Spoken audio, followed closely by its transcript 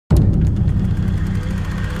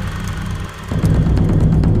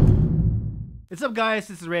What's up, guys?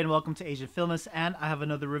 This is Ray and welcome to Asian Filmist, and I have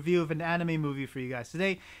another review of an anime movie for you guys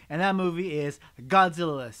today, and that movie is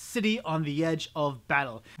Godzilla, City on the Edge of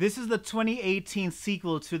Battle. This is the 2018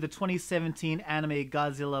 sequel to the 2017 anime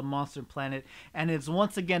Godzilla Monster Planet, and it's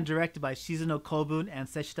once again directed by Shizuno Kobun and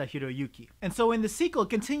Seshita Hiroyuki. And so in the sequel, it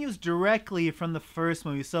continues directly from the first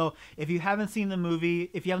movie, so if you haven't seen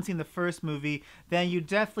the first movie, then you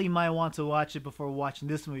definitely might want to watch it before watching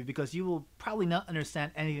this movie, because you will probably not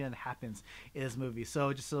understand anything that happens in this movie.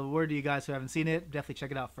 So just a word to you guys who haven't seen it, definitely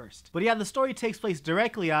check it out first. But yeah, the story takes place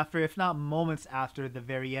directly after, if not moments after, the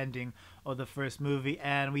very ending of the first movie,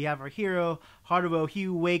 and we have our hero Haruo. He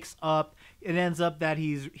wakes up. It ends up that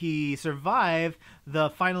he survived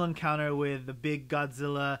the final encounter with the big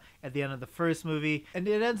Godzilla at the end of the first movie, and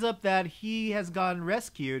it ends up that he has gotten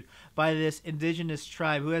rescued by this indigenous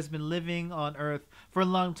tribe who has been living on Earth for a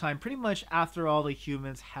long time, pretty much after all the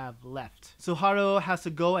humans have left. So Haruo has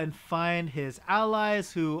to go and find his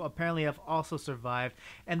allies who apparently have also survived,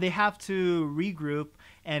 and they have to regroup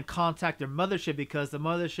and contact their mothership, because the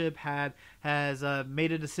mothership has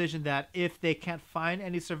made a decision that if they can't find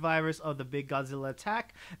any survivors of the big Godzilla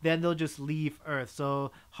attack, then they'll just leave Earth.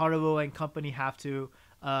 So Haruo and company have to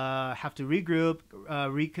regroup,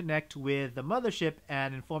 reconnect with the mothership,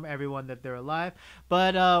 and inform everyone that they're alive.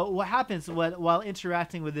 But what happens while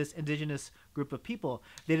interacting with this indigenous group of people,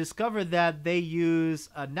 they discover that they use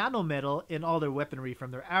nanometal in all their weaponry,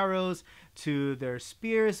 from their arrows to their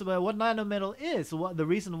spears. But what nanometal is, the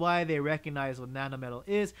reason why they recognize what nanometal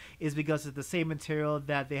is because it's the same material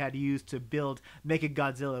that they had used to build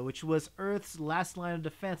Mechagodzilla, which was Earth's last line of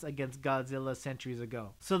defense against Godzilla centuries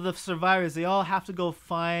ago. So the survivors, they all have to go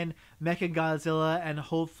find Mechagodzilla, and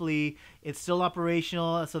hopefully it's still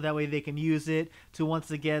operational, so that way they can use it to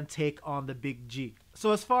once again take on the big G.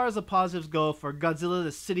 So as far as the positives go for Godzilla,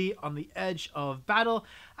 the City on the Edge of Battle,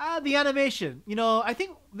 the animation, I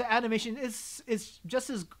think the animation is just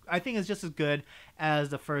as good as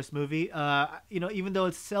the first movie. Even though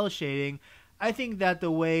it's cell shading, I think that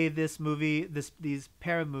the way these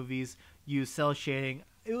para movies use cell shading,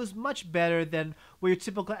 it was much better than what your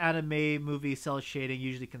typical anime movie cell shading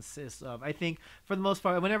usually consists of. I think for the most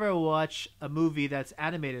part, whenever I watch a movie that's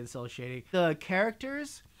animated in cell shading, the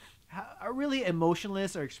characters are really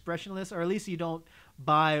emotionless or expressionless, or at least you don't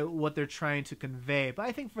buy what they're trying to convey. But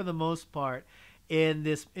I think for the most part, in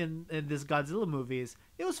this Godzilla movies,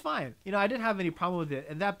 it was fine. I didn't have any problem with it.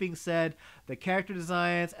 And that being said, the character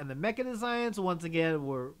designs and the mecha designs once again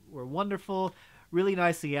were wonderful, really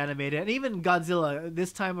nicely animated. And even Godzilla,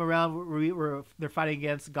 this time around, they're fighting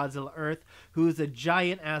against Godzilla Earth, who's a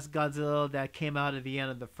giant-ass Godzilla that came out at the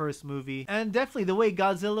end of the first movie. And definitely the way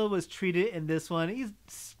Godzilla was treated in this one, he's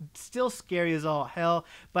still scary as all hell,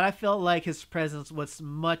 but I felt like his presence was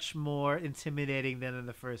much more intimidating than in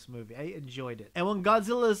the first movie. I enjoyed it. And when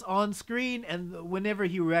Godzilla is on screen, and whenever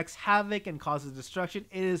he wreaks havoc and causes destruction,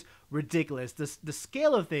 it is ridiculous. The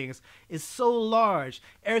scale of things is so large.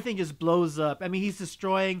 Everything just blows up. I mean, he's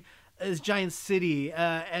destroying his giant city,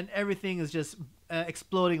 and everything is just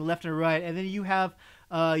exploding left and right. And then you have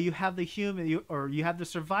the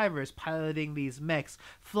survivors piloting these mechs,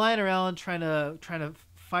 flying around trying to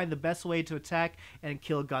find the best way to attack and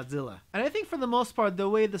kill Godzilla. And I think for the most part, the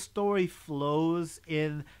way the story flows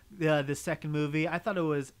in the second movie, I thought it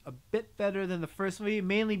was a bit better than the first movie,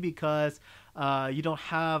 mainly because you don't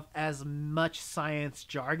have as much science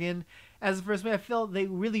jargon as the first movie. I felt they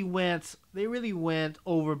really went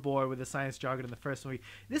overboard with the science jargon in the first movie.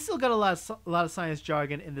 This still got a lot of science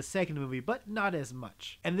jargon in the second movie, but not as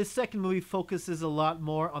much. And this second movie focuses a lot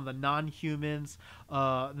more on the non-human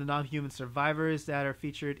survivors that are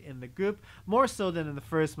featured in the group, more so than in the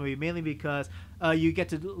first movie, mainly because you get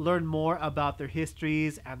to learn more about their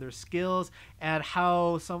histories and their skills, and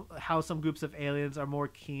how some groups of aliens are more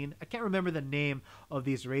keen. I can't remember the name of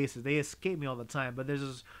these races. They escape me all the time, but there's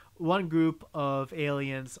this one group of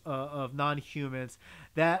aliens, of non-humans,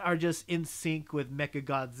 that are just in sync with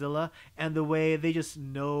Mechagodzilla, and the way they just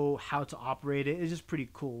know how to operate it is just pretty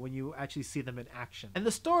cool when you actually see them in action. And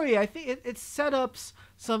the story, I think it set up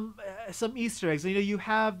some Easter eggs. You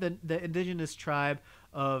have the indigenous tribe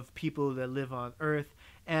of people that live on Earth,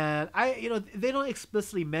 and they don't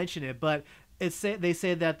explicitly mention it, but they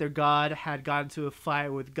say that their god had gotten into a fight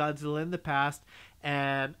with Godzilla in the past,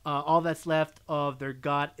 and all that's left of their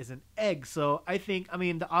god is an egg. So I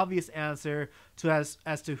mean the obvious answer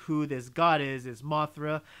as to who this god is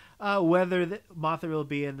Mothra. Whether Mothra will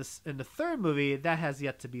be in the third movie, that has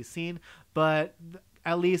yet to be seen. But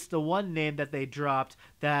at least the one name that they dropped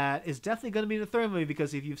that is definitely going to be in the third movie,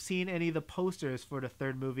 because if you've seen any of the posters for the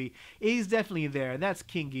third movie, he's definitely there, and that's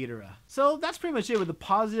King Ghidorah. So that's pretty much it with the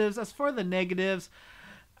positives. As for the negatives,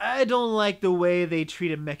 I don't like the way they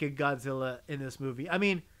treated Mechagodzilla in this movie. I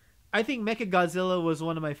mean, I think Mechagodzilla was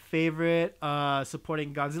one of my favorite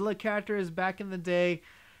supporting Godzilla characters back in the day.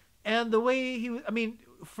 And the way he was, I mean,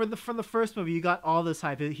 from the first movie, you got all this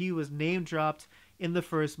hype. He was name dropped in the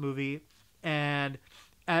first movie, and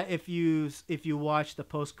if you watch the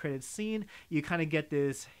post credit scene, you kind of get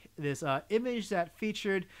this image that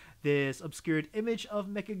featured this obscured image of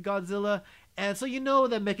Mechagodzilla, and so you know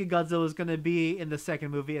that Mechagodzilla is going to be in the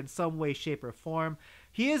second movie in some way, shape, or form.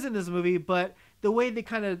 He is in this movie, but the way they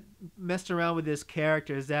kind of messed around with this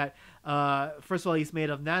character is that, first of all, he's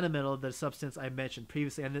made of nanometal, the substance I mentioned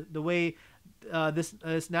previously, and the way this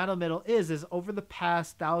nanometal is over the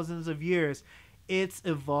past thousands of years, it's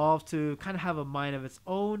evolved to kind of have a mind of its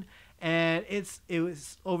own, and it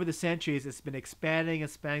was over the centuries, it's been expanding.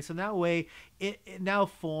 So that way, it now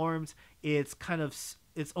forms its kind of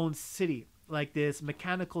its own city, like this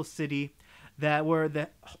mechanical city, that where the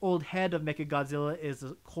old head of Mechagodzilla is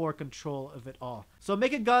the core control of it all. So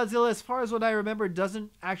Mechagodzilla, as far as what I remember,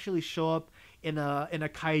 doesn't actually show up in a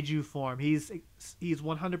kaiju form. He's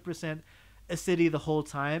 100% a city the whole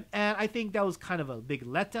time, and I think that was kind of a big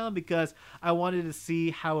letdown, because I wanted to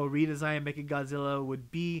see how a redesigned Mechagodzilla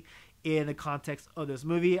would be in the context of this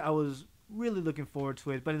movie. I was really looking forward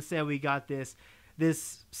to it, but instead we got this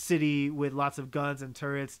city with lots of guns and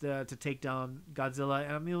turrets to take down Godzilla.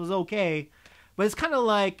 And I mean, it was okay, but it's kind of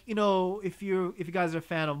like, you know, if you guys are a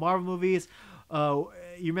fan of Marvel movies,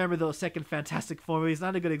 you remember the second Fantastic Four movie. It's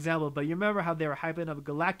not a good example, but you remember how they were hyping up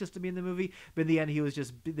Galactus to be in the movie, but in the end he was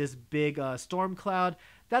just this big storm cloud.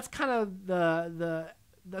 That's kind of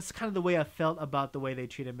the way I felt about the way they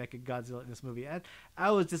treated Mechagodzilla in this movie. And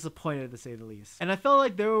I was disappointed, to say the least. And I felt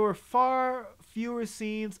like there were far fewer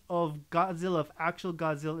scenes of actual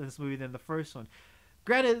Godzilla in this movie than the first one.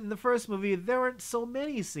 Granted, in the first movie, there weren't so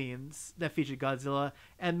many scenes that featured Godzilla,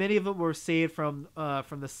 and many of them were saved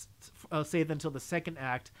saved until the second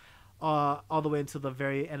act, all the way until the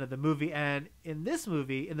very end of the movie. And in this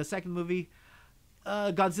movie, in the second movie,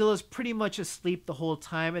 Godzilla's pretty much asleep the whole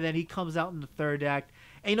time, and then he comes out in the third act.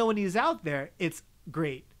 And you know, when he's out there, it's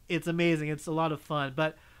great, it's amazing, it's a lot of fun.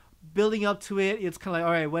 But building up to it, it's kind of like,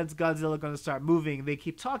 all right, when's Godzilla going to start moving? They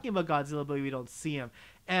keep talking about Godzilla, but we don't see him.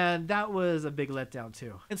 And that was a big letdown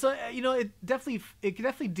too. And so, you know, it could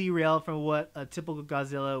definitely derail from what a typical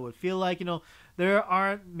Godzilla would feel like. You know, there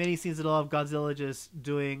aren't many scenes at all of Godzilla just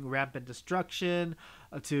doing rampant destruction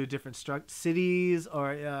to different cities,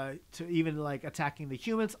 or to even like attacking the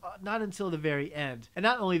humans, not until the very end. And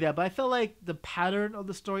not only that, but I felt like the pattern of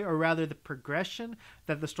the story, or rather the progression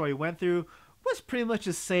that the story went through, was pretty much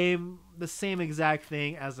the same exact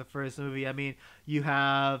thing as the first movie. I mean, you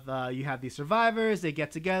have these survivors, they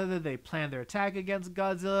get together, they plan their attack against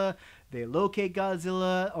Godzilla, they locate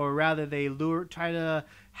Godzilla, or rather they try to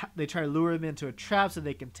lure him into a trap so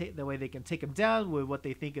they can take him down with what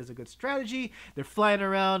they think is a good strategy. They're flying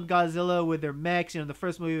around Godzilla with their mechs. You know, in the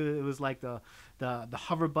first movie it was like the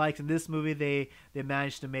hover bikes. In this movie they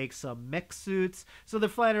managed to make some mech suits, so they're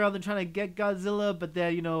flying around, they're trying to get Godzilla, but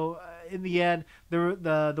then, you know, in the end,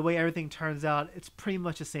 the way everything turns out, it's pretty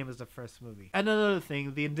much the same as the first movie. And another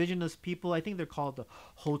thing, the indigenous people, I think they're called the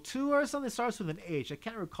Hotu or something. It starts with an H. I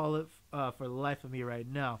can't recall it for the life of me right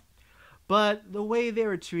now. But the way they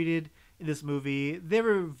were treated in this movie, they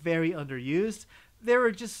were very underused. They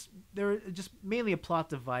were just mainly a plot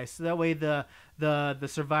device, so that way the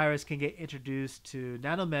survivors can get introduced to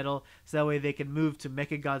nanometal, so that way they can move to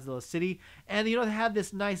Mechagodzilla City. And, you know, they had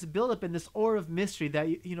this nice buildup and this aura of mystery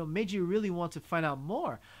that, you know, made you really want to find out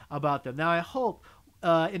more about them. Now I hope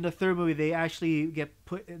in the third movie they actually get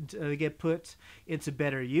put into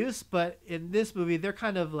better use, but in this movie they're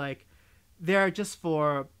kind of like, they're just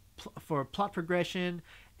for plot progression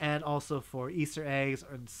and also for Easter eggs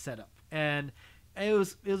and setup. And it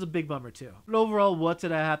was a big bummer too. But overall, what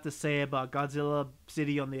did I have to say about Godzilla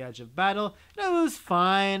City on the Edge of Battle? You know, it was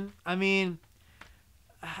fine. I mean,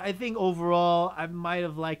 I think overall I might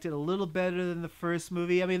have liked it a little better than the first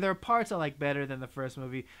movie. I mean, there are parts I like better than the first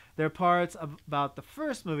movie. There are parts about the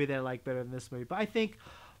first movie that I like better than this movie. But I think,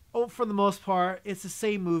 for the most part, it's the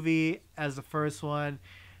same movie as the first one.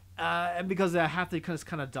 And because I have to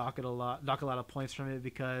kind of dock a lot of points from it,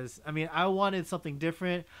 because I mean, I wanted something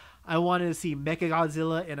different. I wanted to see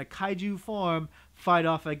Mechagodzilla in a kaiju form fight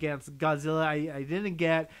off against Godzilla. I didn't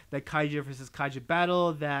get the kaiju versus kaiju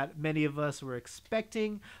battle that many of us were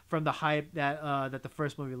expecting from the hype that that the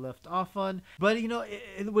first movie left off on. But you know,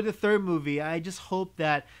 with the third movie, I just hope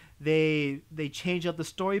that they change up the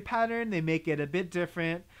story pattern. They make it a bit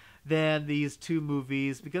different than these two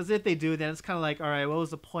movies, because if they do, then it's kind of like, all right, what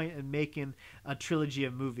was the point in making a trilogy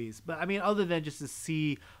of movies? But I mean, other than just to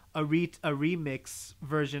see a remix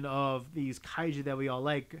version of these kaiju that we all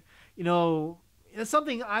like, you know, it's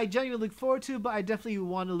something I genuinely look forward to, but I definitely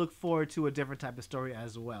want to look forward to a different type of story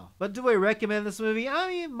as well. But do I recommend this movie? I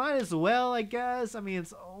mean, might as well, I guess. I mean,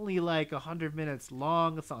 it's only like 100 minutes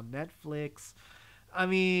long. It's on Netflix. I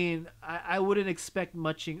mean, I wouldn't expect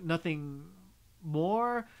nothing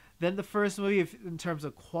more than the first movie in terms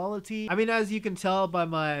of quality. I mean, as you can tell by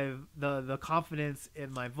the confidence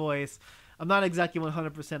in my voice, I'm not exactly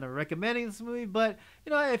 100% recommending this movie, but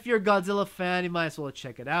you know, if you're a Godzilla fan, you might as well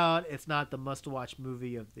check it out. It's not the must-watch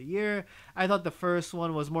movie of the year. I thought the first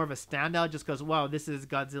one was more of a standout just because, wow, this is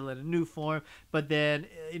Godzilla in a new form. But then,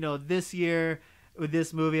 you know, this year with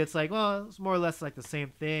this movie, it's like, well, it's more or less like the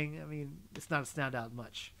same thing. I mean, it's not a standout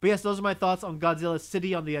much. But yes, those are my thoughts on Godzilla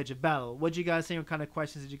City on the Edge of Battle. What did you guys think? What kind of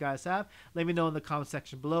questions did you guys have? Let me know in the comment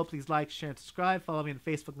section below. Please like, share, and subscribe. Follow me on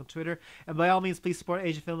Facebook and Twitter. And by all means, please support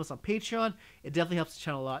Asian Filmless on Patreon. It definitely helps the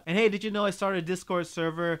channel a lot. And hey, did you know I started a Discord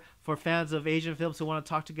server for fans of Asian films who want to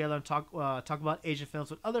talk together and talk about Asian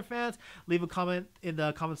films with other fans? Leave a comment in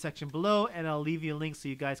the comment section below, and I'll leave you a link so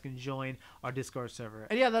you guys can join our Discord server.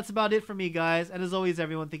 And yeah, that's about it for me, guys. And as always,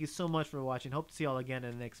 everyone, thank you so much for watching. Hope to see you all again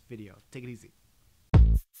in the next video. Take it easy.